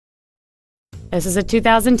This is a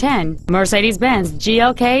 2010 Mercedes-Benz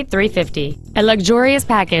GLK350, a luxurious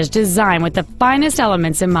package designed with the finest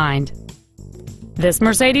elements in mind. This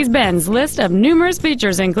Mercedes-Benz list of numerous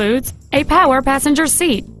features includes a power passenger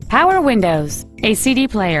seat, power windows, a CD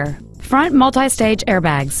player, front multi-stage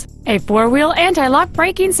airbags, a four-wheel anti-lock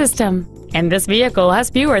braking system, and this vehicle has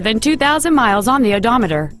fewer than 2,000 miles on the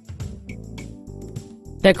odometer.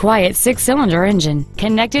 The quiet six-cylinder engine,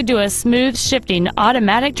 connected to a smooth shifting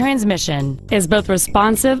automatic transmission, is both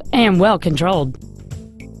responsive and well-controlled.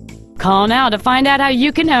 Call now to find out how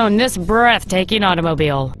you can own this breathtaking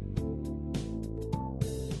automobile.